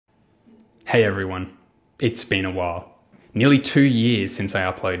Hey everyone, it's been a while. Nearly 2 years since I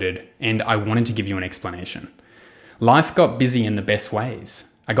uploaded, and I wanted to give you an explanation. Life got busy in the best ways.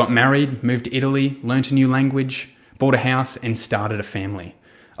 I got married, moved to Italy, learnt a new language, bought a house, and started a family.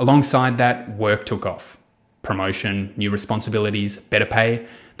 Alongside that, work took off. Promotion, new responsibilities, better pay,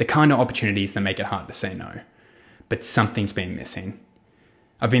 the kind of opportunities that make it hard to say no. But something's been missing.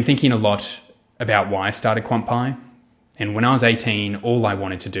 I've been thinking a lot about why I started QuantPy, and when I was 18, all I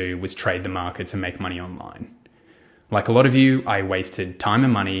wanted to do was trade the markets and make money online. Like a lot of you, I wasted time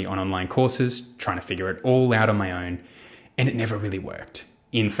and money on online courses, trying to figure it all out on my own, and it never really worked.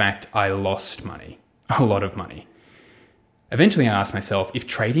 In fact, I lost money, a lot of money. Eventually I asked myself, if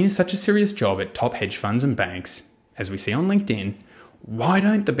trading is such a serious job at top hedge funds and banks, as we see on LinkedIn, why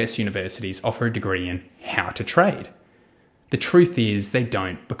don't the best universities offer a degree in how to trade? The truth is they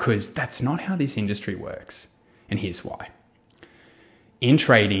don't, because that's not how this industry works. And here's why. In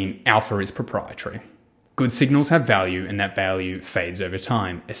trading, alpha is proprietary. Good signals have value, and that value fades over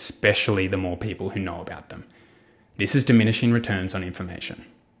time, especially the more people who know about them. This is diminishing returns on information.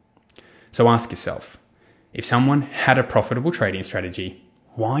 So ask yourself, if someone had a profitable trading strategy,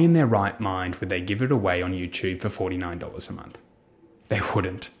 why in their right mind would they give it away on YouTube for $49 a month? They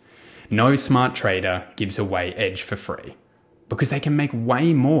wouldn't. No smart trader gives away edge for free, because they can make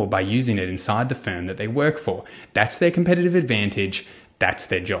way more by using it inside the firm that they work for. That's their competitive advantage. That's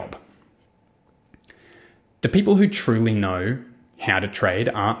their job. The people who truly know how to trade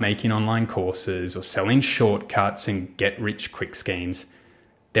aren't making online courses or selling shortcuts and get-rich-quick schemes.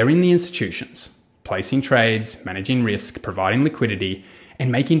 They're in the institutions, placing trades, managing risk, providing liquidity, and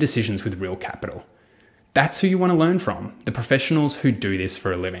making decisions with real capital. That's who you want to learn from, the professionals who do this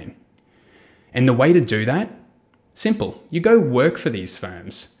for a living. And the way to do that? Simple. You go work for these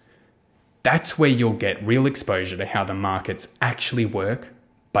firms. That's where you'll get real exposure to how the markets actually work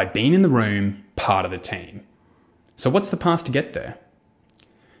by being in the room, part of the team. So what's the path to get there?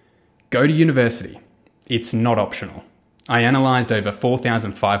 Go to university. It's not optional. I analysed over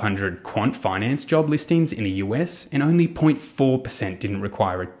 4,500 Quant Finance job listings in the US, and only 0.4% didn't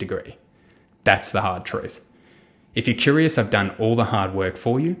require a degree. That's the hard truth. If you're curious, I've done all the hard work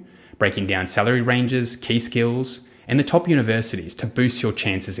for you, breaking down salary ranges, key skills, and the top universities to boost your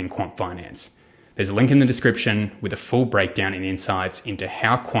chances in Quant Finance. There's a link in the description with a full breakdown and insights into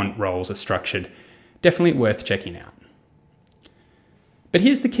how quant roles are structured. Definitely worth checking out. But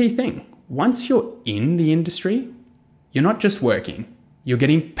here's the key thing. Once you're in the industry, you're not just working. You're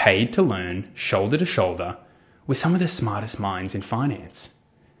getting paid to learn shoulder to shoulder with some of the smartest minds in finance.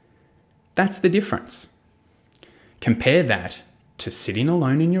 That's the difference. Compare that to sitting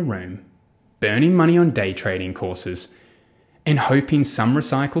alone in your room, burning money on day trading courses, and hoping some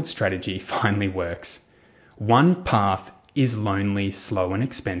recycled strategy finally works. One path is lonely, slow, and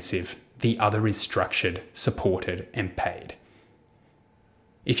expensive. The other is structured, supported, and paid.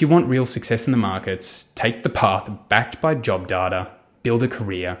 If you want real success in the markets, take the path backed by job data, build a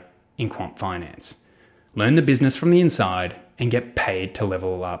career in Quant Finance. Learn the business from the inside and get paid to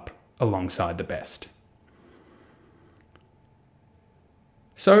level up alongside the best.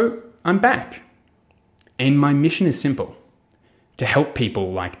 So I'm back, and my mission is simple: to help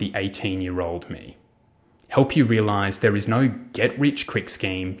people like the 18-year-old me. Help you realize there is no get-rich-quick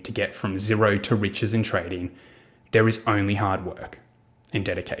scheme to get from zero to riches in trading. There is only hard work and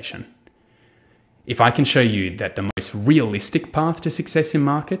dedication. If I can show you that the most realistic path to success in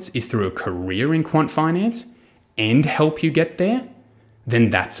markets is through a career in Quant Finance and help you get there, then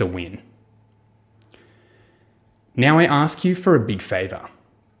that's a win. Now I ask you for a big favor.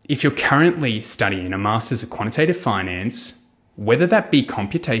 If you're currently studying a Master's of Quantitative Finance, whether that be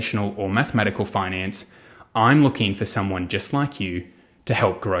computational or mathematical finance, I'm looking for someone just like you to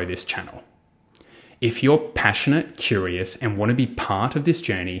help grow this channel. If you're passionate, curious, and want to be part of this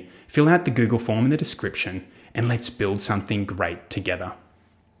journey, fill out the Google form in the description and let's build something great together.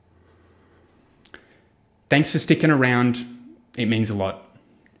 Thanks for sticking around. It means a lot.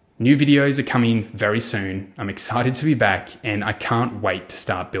 New videos are coming very soon. I'm excited to be back, and I can't wait to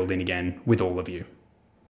start building again with all of you.